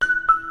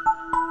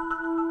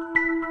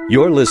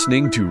You're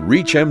listening to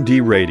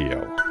ReachMD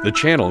Radio, the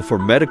channel for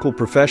medical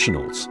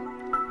professionals.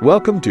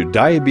 Welcome to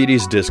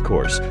Diabetes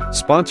Discourse,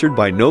 sponsored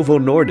by Novo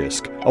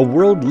Nordisk, a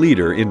world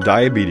leader in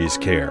diabetes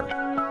care.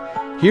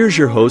 Here's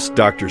your host,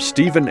 Dr.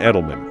 Stephen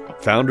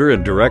Edelman, founder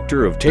and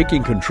director of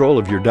Taking Control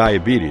of Your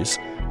Diabetes,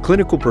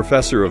 clinical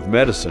professor of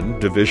medicine,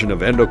 Division of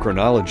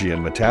Endocrinology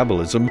and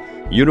Metabolism,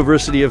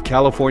 University of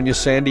California,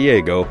 San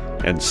Diego,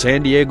 and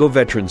San Diego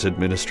Veterans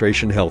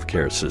Administration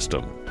Healthcare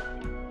System.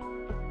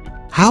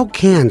 How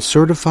can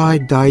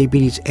certified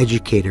diabetes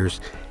educators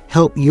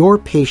help your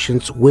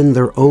patients win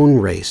their own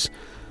race?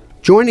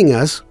 Joining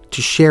us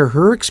to share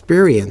her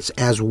experience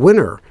as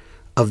winner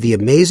of the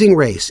Amazing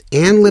Race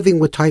and living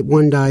with type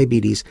 1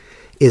 diabetes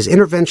is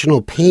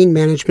interventional pain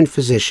management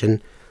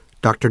physician,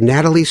 Dr.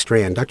 Natalie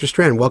Strand. Dr.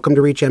 Strand, welcome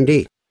to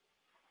ReachMD.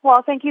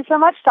 Well, thank you so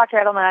much, Dr.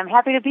 Edelman. I'm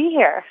happy to be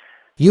here.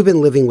 You've been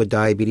living with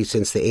diabetes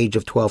since the age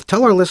of 12.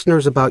 Tell our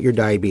listeners about your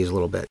diabetes a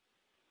little bit.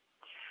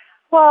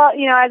 Well,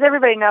 as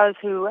everybody knows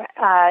who is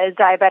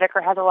diabetic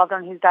or has a loved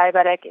one who's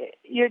diabetic,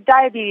 your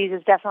diabetes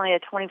is definitely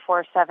a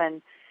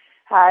 24/7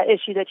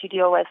 issue that you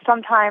deal with.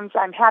 Sometimes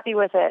I'm happy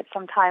with it.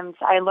 Sometimes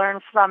I learn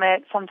from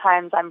it.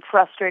 Sometimes I'm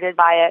frustrated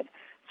by it.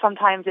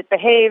 Sometimes it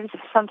behaves.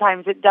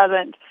 Sometimes it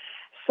doesn't.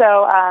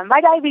 So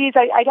my diabetes,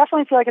 I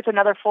definitely feel like it's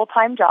another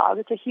full-time job.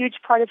 It's a huge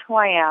part of who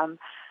I am,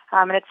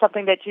 and it's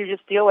something that you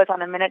just deal with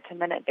on a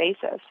minute-to-minute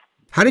basis.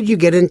 How did you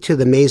get into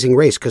The Amazing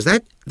Race? Because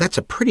that's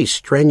a pretty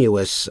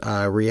strenuous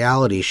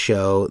reality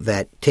show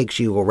that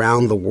takes you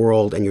around the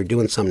world and you're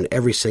doing something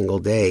every single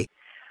day.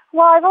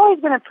 Well, I've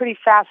always been a pretty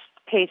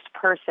fast-paced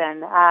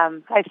person.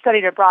 I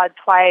studied abroad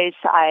twice.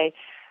 I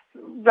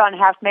run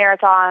half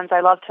marathons.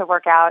 I love to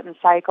work out and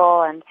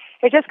cycle, and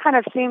it just kind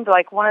of seemed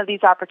like one of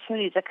these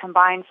opportunities that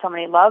combined so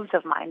many loves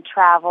of mine: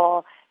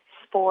 travel,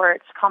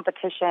 sports,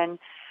 competition.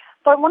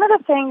 But one of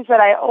the things that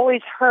I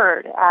always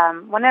heard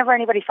whenever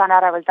anybody found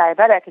out I was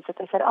diabetic is that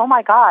they said, "Oh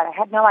my God, I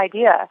had no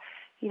idea.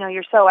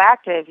 You're so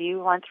active. You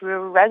went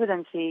through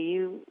residency.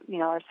 You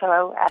are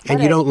so athletic."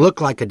 And you don't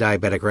look like a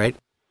diabetic, right?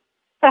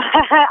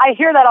 I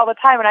hear that all the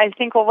time, and I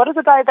think, well, what does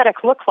a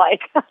diabetic look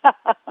like?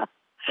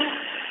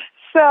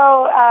 So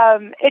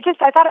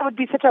I thought it would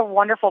be such a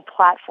wonderful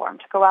platform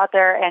to go out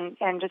there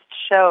and just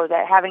show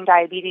that having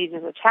diabetes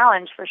is a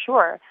challenge for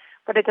sure,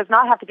 but it does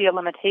not have to be a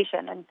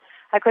limitation. And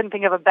I couldn't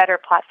think of a better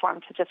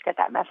platform to just get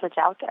that message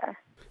out there.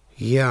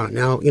 Yeah.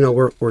 Now,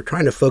 we're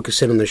trying to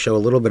focus in on the show a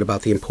little bit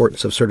about the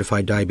importance of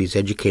certified diabetes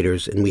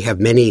educators, and we have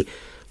many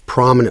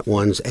prominent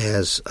ones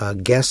as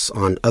guests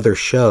on other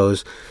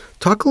shows.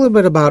 Talk a little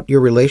bit about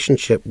your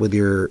relationship with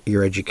your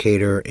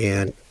educator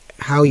and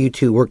how you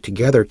two work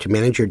together to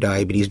manage your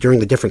diabetes during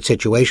the different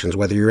situations,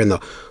 whether you're in the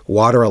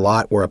water a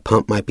lot where a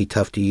pump might be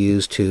tough to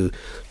use, to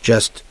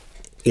just,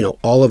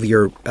 all of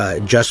your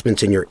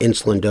adjustments in your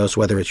insulin dose,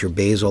 whether it's your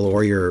basal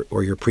or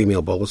your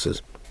pre-meal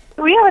boluses.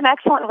 We have an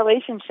excellent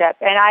relationship,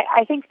 and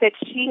I think that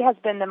she has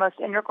been the most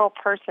integral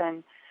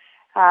person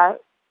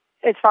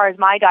as far as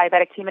my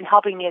diabetic team in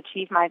helping me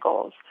achieve my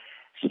goals.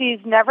 She's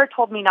never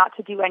told me not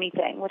to do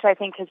anything, which I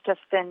think has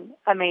just been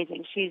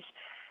amazing. She's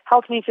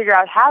helped me figure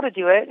out how to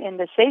do it in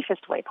the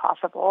safest way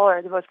possible,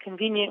 or the most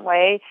convenient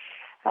way,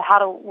 how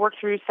to work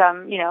through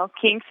some,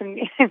 kinks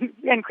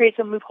and create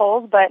some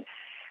loopholes. But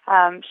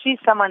she's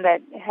someone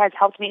that has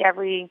helped me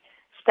every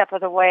step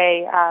of the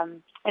way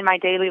in my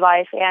daily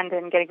life and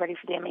in getting ready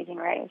for the Amazing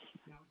Race.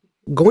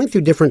 Going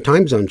through different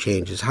time zone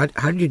changes, how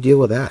did you deal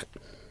with that?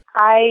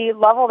 I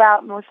leveled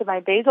out most of my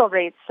basal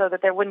rates so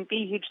that there wouldn't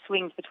be huge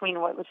swings between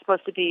what was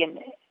supposed to be an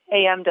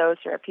AM dose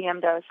or a PM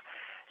dose.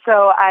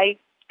 So I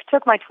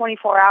took my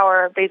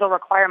 24-hour basal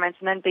requirements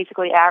and then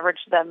basically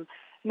averaged them,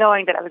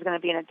 knowing that I was going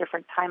to be in a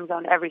different time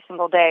zone every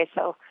single day.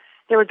 So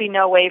there would be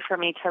no way for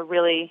me to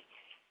really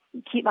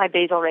keep my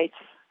basal rates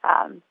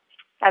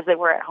as they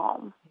were at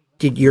home.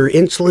 Did your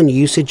insulin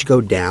usage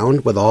go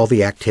down with all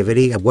the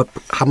activity?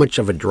 How much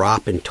of a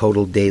drop in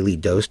total daily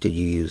dose did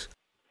you use?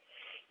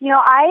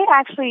 I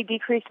actually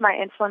decreased my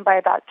insulin by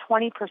about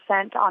 20%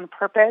 on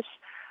purpose.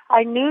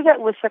 I knew that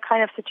with the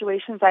kind of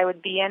situations I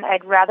would be in,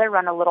 I'd rather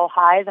run a little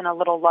high than a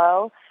little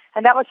low.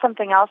 And that was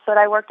something else that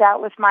I worked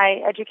out with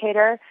my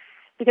educator,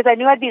 because I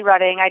knew I'd be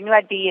running. I knew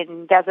I'd be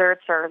in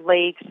deserts or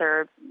lakes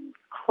or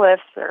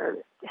cliffs or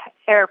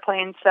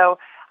airplanes. So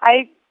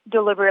I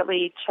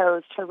deliberately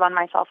chose to run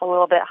myself a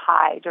little bit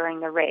high during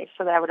the race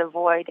so that I would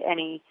avoid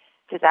any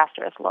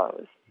disastrous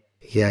lows.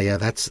 Yeah,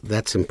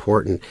 that's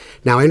important.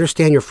 Now, I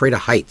understand you're afraid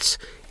of heights.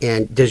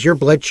 And does your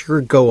blood sugar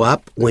go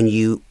up when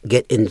you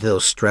get into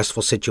those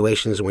stressful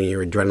situations when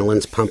your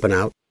adrenaline's pumping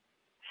out?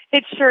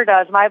 It sure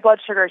does. My blood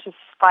sugar just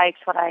spikes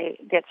when I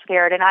get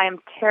scared, and I am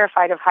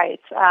terrified of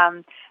heights.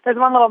 There's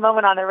one little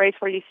moment on the race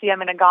where you see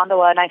I'm in a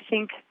gondola, and I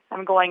think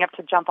I'm going up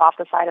to jump off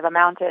the side of a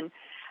mountain.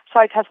 So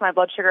I test my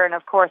blood sugar, and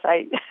of course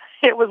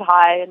it was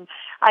high, and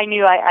I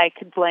knew I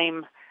could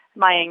blame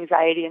my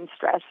anxiety and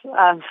stress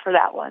for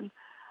that one.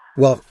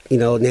 Well,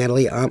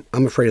 Natalie, I'm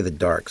afraid of the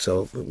dark,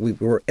 so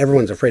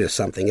everyone's afraid of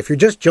something. If you're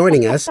just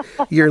joining us,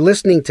 you're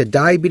listening to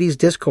Diabetes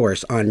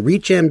Discourse on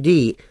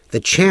ReachMD, the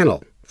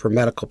channel for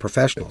medical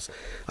professionals.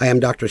 I am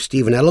Dr.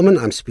 Stephen Edelman.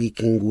 I'm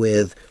speaking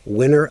with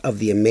winner of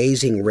The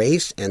Amazing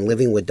Race and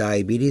Living with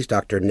Diabetes,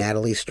 Dr.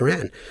 Natalie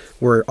Strand.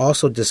 We're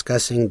also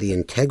discussing the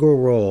integral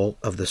role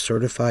of the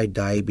certified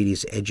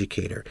diabetes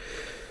educator.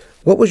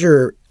 What was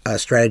your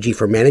strategy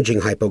for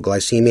managing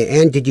hypoglycemia,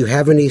 and did you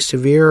have any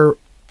severe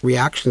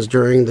reactions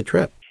during the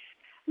trip?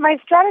 My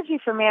strategy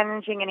for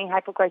managing any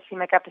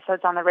hypoglycemic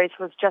episodes on the race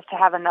was just to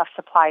have enough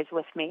supplies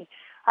with me.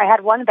 I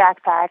had one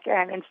backpack,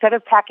 and instead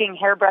of packing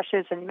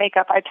hairbrushes and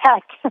makeup, I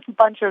packed a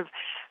bunch of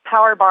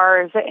power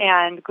bars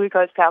and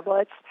glucose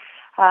tablets.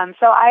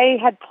 So I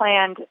had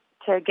planned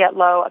to get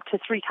low up to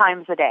 3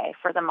 times a day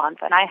for the month,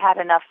 and I had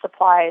enough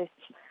supplies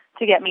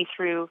to get me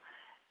through,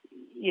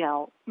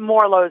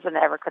 more lows than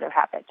ever could have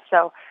happened.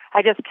 So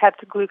I just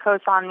kept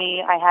glucose on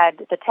me. I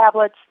had the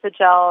tablets, the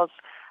gels,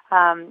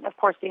 of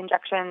course the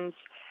injections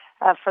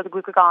for the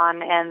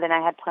glucagon, and then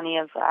I had plenty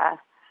of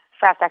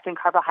fast-acting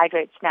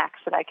carbohydrate snacks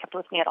that I kept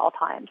with me at all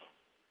times.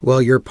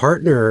 Well, your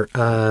partner,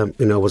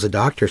 was a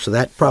doctor, so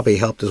that probably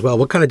helped as well.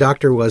 What kind of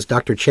doctor was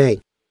Dr.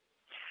 Chang?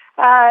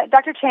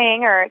 Dr.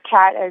 Chang, or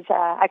Kat as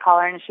I call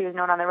her, and she was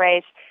known on the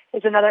race,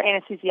 is another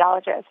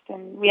anesthesiologist,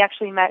 and we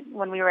actually met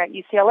when we were at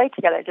UCLA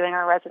together doing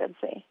our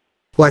residency.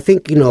 Well, I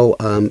think,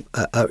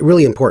 a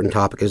really important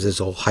topic is this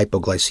whole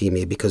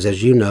hypoglycemia, because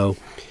as you know,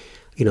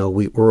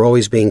 we're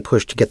always being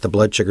pushed to get the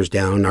blood sugars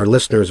down. Our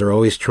listeners are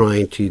always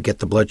trying to get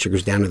the blood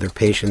sugars down to their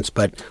patients,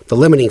 but the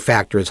limiting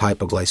factor is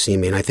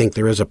hypoglycemia, and I think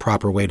there is a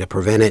proper way to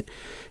prevent it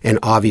and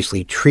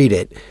obviously treat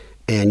it.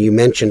 And you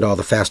mentioned all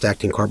the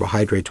fast-acting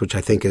carbohydrates, which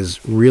I think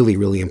is really,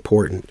 really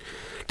important.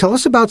 Tell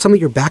us about some of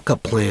your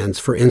backup plans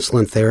for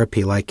insulin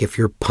therapy, like if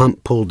your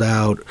pump pulled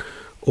out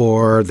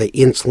or the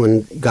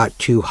insulin got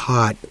too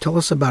hot. Tell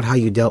us about how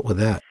you dealt with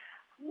that.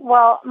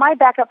 Well, my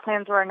backup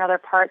plans were another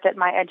part that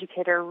my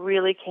educator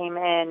really came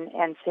in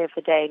and saved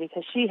the day,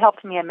 because she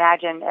helped me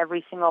imagine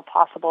every single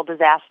possible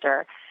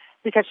disaster,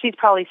 because she's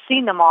probably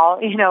seen them all,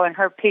 in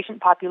her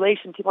patient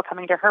population, people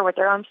coming to her with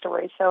their own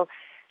stories. So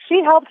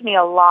she helped me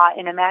a lot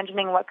in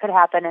imagining what could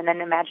happen and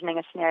then imagining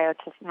a scenario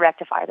to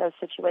rectify those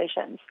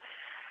situations.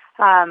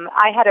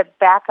 I had a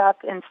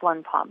backup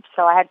insulin pump,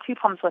 so I had 2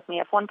 pumps with me.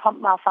 If one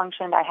pump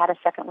malfunctioned, I had a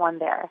second one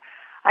there.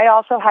 I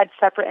also had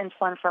separate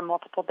insulin for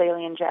multiple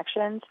daily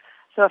injections.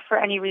 So if for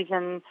any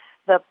reason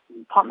the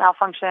pump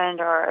malfunctioned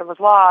or it was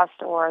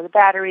lost or the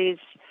batteries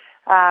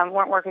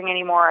weren't working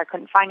anymore, I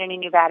couldn't find any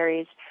new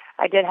batteries,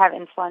 I did have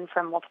insulin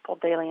for multiple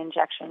daily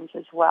injections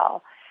as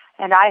well.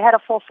 And I had a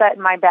full set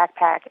in my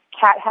backpack.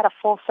 Kat had a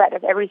full set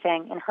of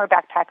everything in her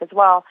backpack as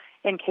well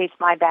in case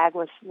my bag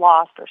was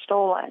lost or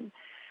stolen.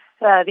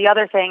 The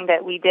other thing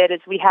that we did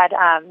is we had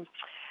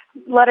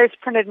letters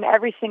printed in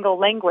every single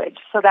language,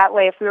 so that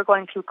way if we were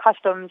going through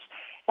customs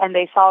and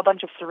they saw a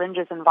bunch of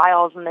syringes and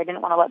vials and they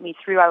didn't want to let me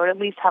through, I would at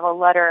least have a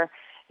letter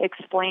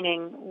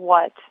explaining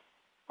what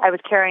I was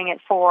carrying it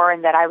for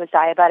and that I was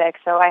diabetic.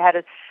 So I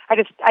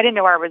didn't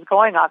know where I was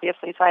going,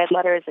 obviously, so I had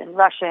letters in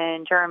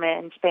Russian,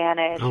 German,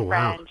 Spanish,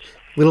 French.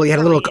 You had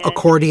a little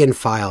accordion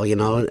file,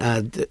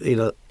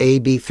 A,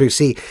 B through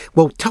C.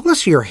 Well, tell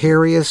us your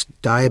hairiest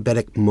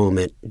diabetic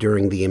moment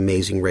during the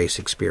Amazing Race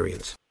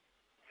experience.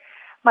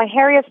 My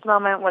hairiest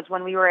moment was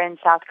when we were in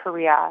South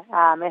Korea.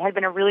 It had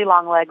been a really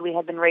long leg. We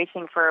had been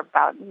racing for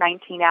about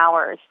 19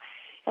 hours.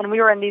 And we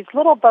were in these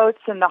little boats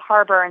in the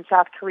harbor in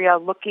South Korea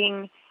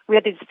we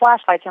had these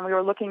flashlights and we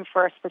were looking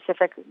for a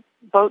specific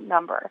boat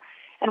number.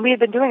 And we had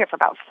been doing it for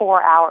about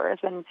 4 hours.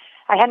 And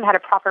I hadn't had a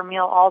proper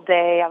meal all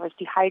day. I was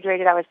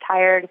dehydrated. I was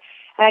tired.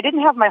 And I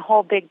didn't have my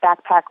whole big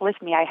backpack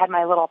with me. I had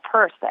my little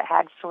purse that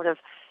had sort of,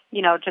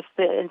 just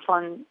the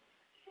insulin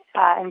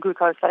and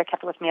glucose that I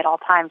kept with me at all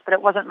times, but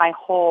it wasn't my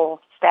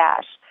whole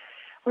stash.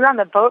 We were on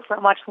the boat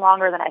for much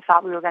longer than I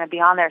thought we were going to be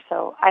on there,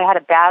 so I had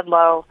a bad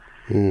low.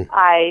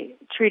 I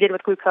treated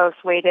with glucose,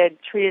 waited,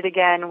 treated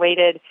again,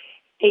 waited,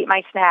 ate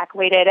my snack,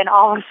 waited, and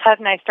all of a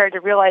sudden I started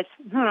to realize,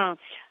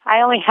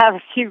 I only have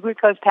a few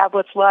glucose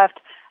tablets left.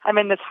 I'm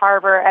in this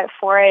harbor at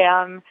 4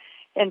 a.m.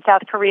 in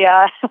South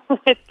Korea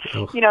with,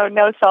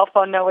 no cell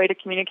phone, no way to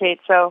communicate.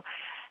 So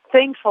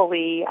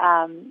thankfully,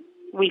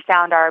 we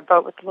found our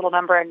boat with the little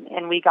number,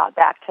 and we got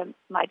back to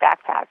my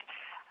backpack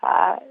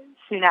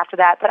soon after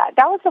that. But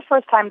that was the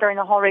first time during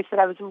the whole race that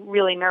I was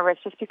really nervous,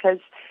 just because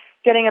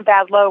getting a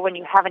bad low when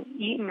you haven't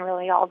eaten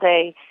really all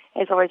day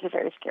is always a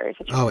very scary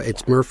situation. Oh,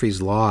 it's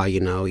Murphy's Law,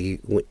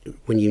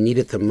 when you need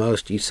it the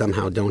most, you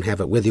somehow don't have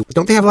it with you.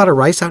 Don't they have a lot of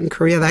rice out in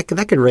Korea? That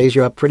could raise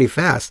you up pretty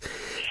fast.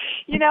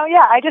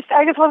 I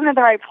just wasn't in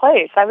the right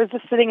place. I was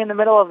just sitting in the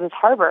middle of this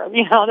harbor.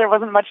 There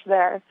wasn't much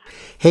there.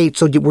 Hey,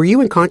 so were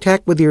you in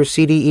contact with your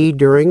CDE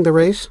during the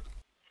race?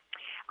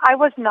 I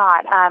was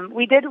not.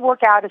 We did work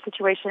out a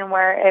situation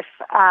where if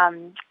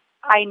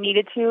I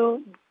needed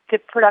to, the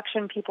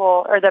production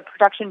people or the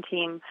production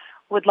team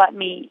would let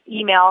me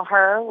email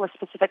her with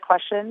specific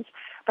questions.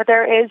 But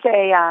there is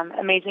a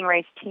Amazing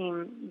Race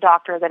team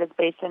doctor that is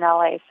based in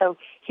LA, so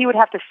he would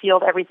have to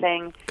field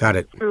everything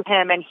through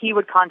him, and he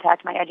would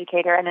contact my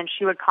educator, and then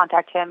she would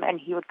contact him, and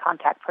he would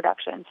contact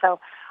production. So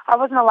I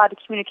wasn't allowed to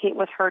communicate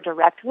with her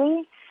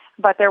directly,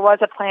 but there was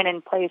a plan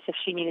in place if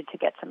she needed to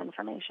get some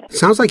information.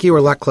 Sounds like you were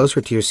a lot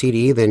closer to your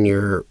CDE than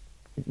your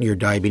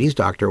diabetes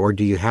doctor, or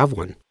do you have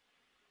one?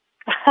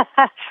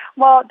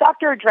 Well,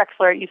 Dr.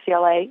 Drexler at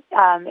UCLA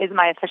is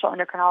my official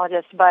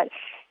endocrinologist, but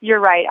you're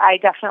right. I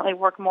definitely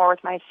work more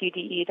with my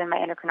CDE than my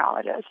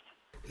endocrinologist.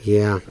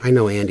 Yeah, I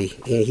know Andy.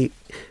 He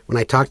when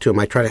I talk to him,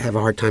 I try to have a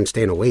hard time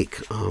staying awake.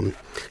 No,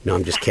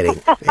 I'm just kidding.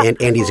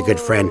 Andy's a good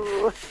friend.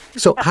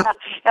 So,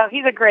 no,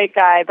 he's a great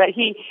guy, but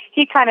he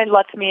kind of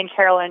lets me and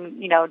Carolyn,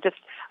 just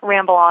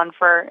ramble on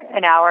for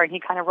an hour, and he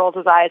kind of rolls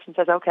his eyes and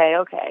says, "Okay."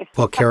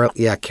 Well,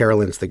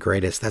 Carolyn's the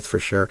greatest, that's for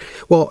sure.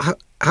 Well,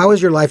 how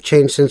has your life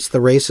changed since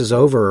the race is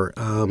over?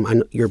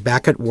 You're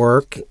back at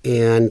work,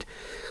 and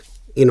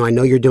I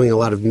know you're doing a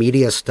lot of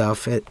media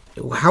stuff.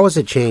 How has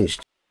it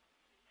changed?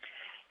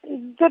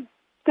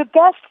 The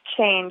best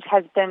change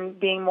has been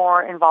being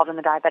more involved in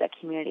the diabetic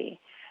community.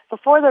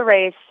 Before the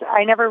race,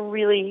 I never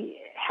really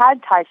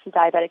had ties to the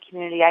diabetic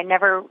community. I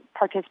never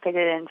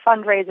participated in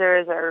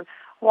fundraisers or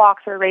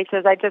walks or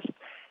races. I just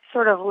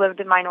sort of lived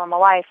in my normal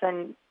life.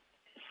 And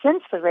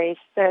since the race,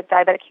 the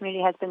diabetic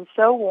community has been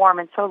so warm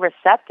and so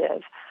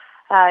receptive.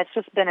 It's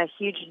just been a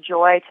huge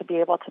joy to be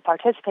able to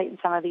participate in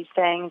some of these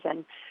things.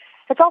 And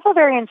it's also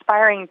very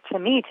inspiring to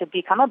me to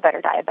become a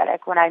better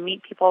diabetic when I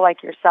meet people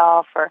like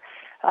yourself or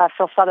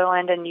Phil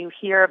Sutherland, and you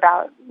hear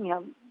about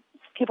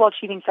people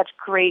achieving such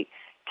great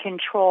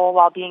control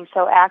while being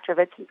so active.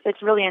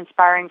 It's really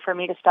inspiring for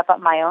me to step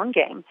up my own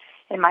game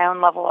in my own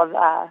level of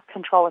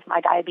control with my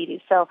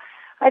diabetes. So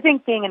I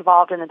think being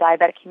involved in the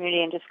diabetic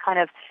community and just kind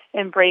of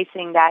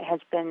embracing that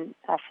has been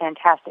a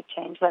fantastic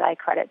change that I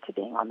credit to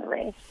being on the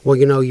race. Well,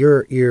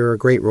 you're a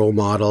great role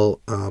model,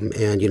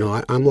 and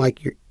I'm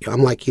like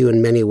you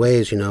in many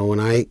ways. When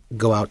I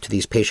go out to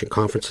these patient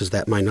conferences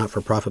that my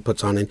not-for-profit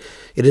puts on, and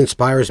it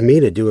inspires me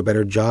to do a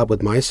better job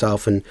with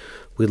myself. And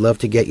we'd love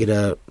to get you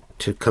to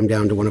come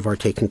down to one of our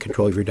Taking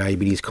Control of Your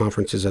Diabetes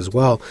conferences as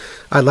well.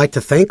 I'd like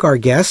to thank our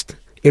guest,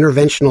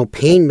 interventional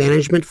pain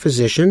management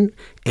physician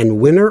and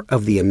winner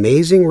of the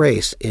amazing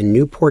race in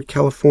Newport,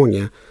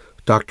 California,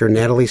 Dr.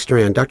 Natalie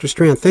Strand. Dr.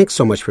 Strand, thanks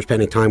so much for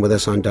spending time with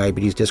us on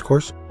Diabetes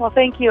Discourse. Well,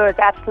 thank you. It's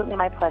absolutely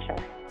my pleasure.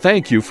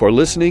 Thank you for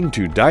listening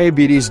to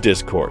Diabetes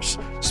Discourse,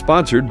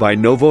 sponsored by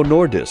Novo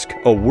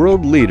Nordisk, a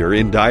world leader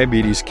in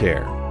diabetes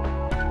care.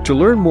 To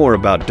learn more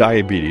about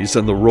diabetes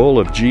and the role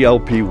of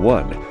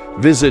GLP-1,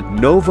 visit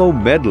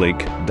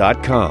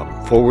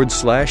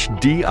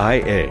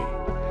novomedlink.com/DIA.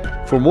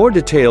 For more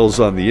details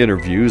on the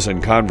interviews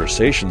and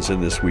conversations in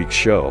this week's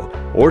show,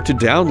 or to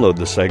download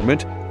the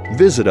segment,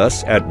 visit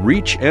us at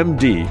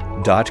reachmd.com.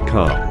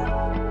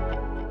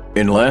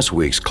 In last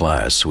week's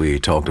class, we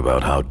talked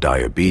about how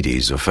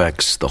diabetes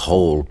affects the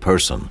whole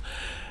person,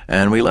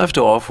 and we left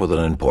off with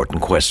an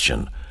important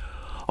question.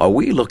 Are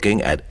we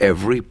looking at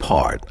every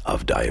part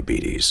of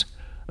diabetes?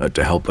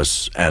 To help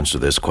us answer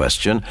this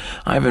question,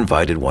 I've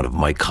invited one of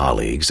my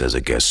colleagues as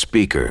a guest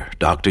speaker,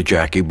 Dr.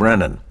 Jackie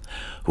Brennan,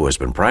 who has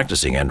been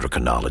practicing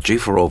endocrinology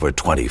for over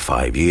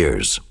 25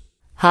 years.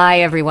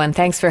 Hi, everyone.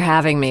 Thanks for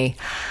having me.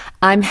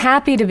 I'm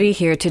happy to be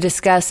here to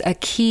discuss a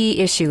key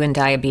issue in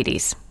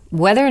diabetes,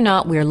 whether or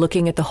not we're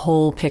looking at the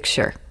whole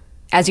picture.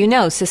 As you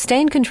know,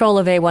 sustained control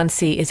of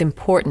A1C is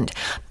important,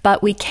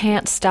 but we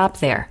can't stop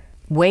there.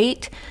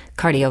 Weight,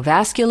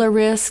 cardiovascular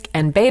risk,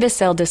 and beta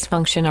cell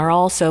dysfunction are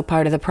also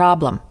part of the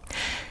problem.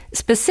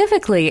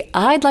 Specifically,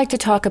 I'd like to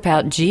talk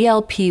about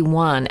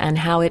GLP-1 and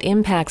how it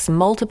impacts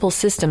multiple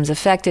systems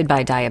affected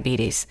by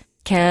diabetes.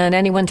 Can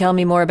anyone tell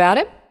me more about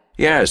it?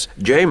 Yes,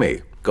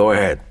 Jamie, go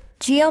ahead.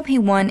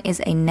 GLP-1 is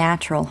a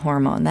natural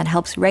hormone that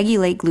helps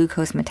regulate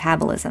glucose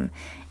metabolism,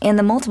 and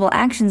the multiple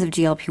actions of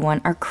GLP-1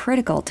 are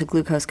critical to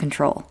glucose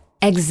control.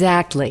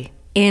 Exactly.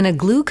 In a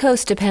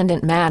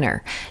glucose-dependent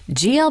manner,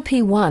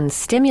 GLP-1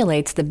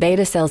 stimulates the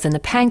beta cells in the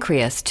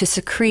pancreas to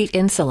secrete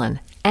insulin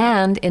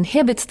and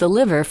inhibits the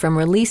liver from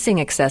releasing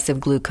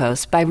excessive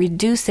glucose by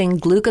reducing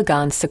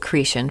glucagon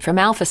secretion from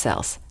alpha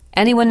cells.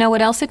 Anyone know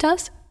what else it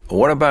does?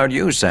 What about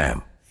you,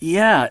 Sam?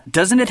 Yeah,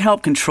 doesn't it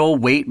help control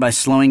weight by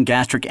slowing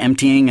gastric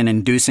emptying and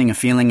inducing a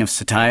feeling of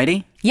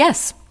satiety?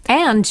 Yes,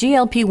 and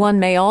GLP-1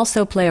 may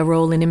also play a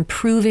role in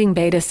improving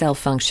beta cell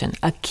function,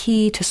 a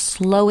key to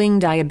slowing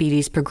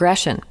diabetes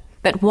progression.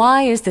 But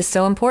why is this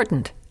so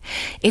important?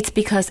 It's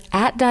because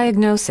at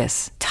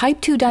diagnosis, type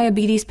 2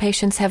 diabetes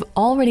patients have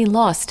already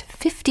lost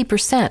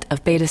 50%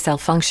 of beta cell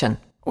function.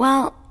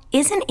 Well,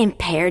 isn't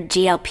impaired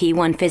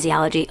GLP-1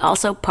 physiology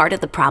also part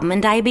of the problem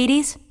in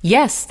diabetes?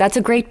 Yes, that's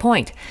a great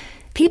point.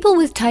 People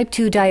with type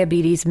 2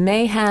 diabetes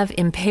may have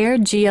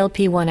impaired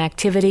GLP-1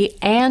 activity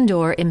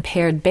and/or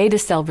impaired beta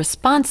cell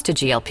response to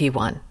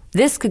GLP-1.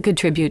 This could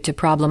contribute to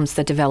problems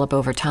that develop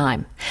over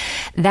time.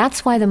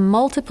 That's why the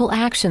multiple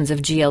actions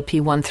of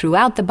GLP-1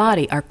 throughout the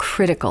body are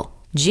critical.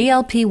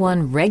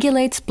 GLP-1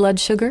 regulates blood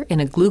sugar in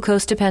a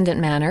glucose-dependent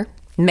manner,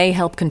 may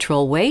help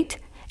control weight,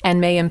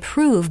 and may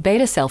improve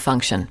beta cell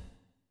function.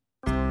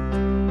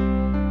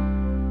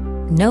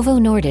 Novo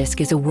Nordisk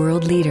is a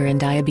world leader in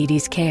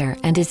diabetes care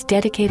and is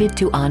dedicated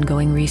to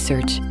ongoing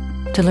research.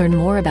 To learn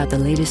more about the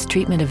latest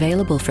treatment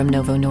available from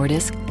Novo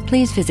Nordisk,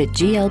 please visit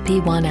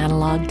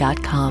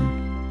glp1analog.com.